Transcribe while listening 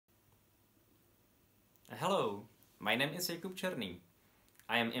Hello, my name is Jakub Černý.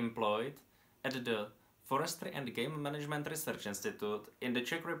 I am employed at the Forestry and Game Management Research Institute in the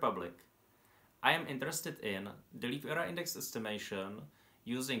Czech Republic. I am interested in the leaf error index estimation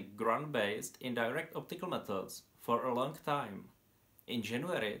using ground-based indirect optical methods for a long time. In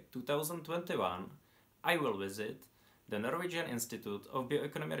January 2021, I will visit the Norwegian Institute of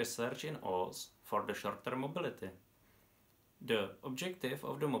Bioeconomy Research in Ås for the short-term mobility. The objective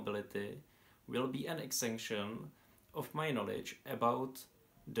of the mobility will be an extension of my knowledge about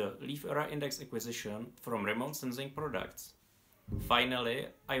the leaf error index acquisition from remote sensing products. Finally,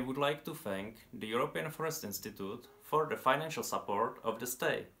 I would like to thank the European Forest Institute for the financial support of the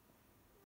stay.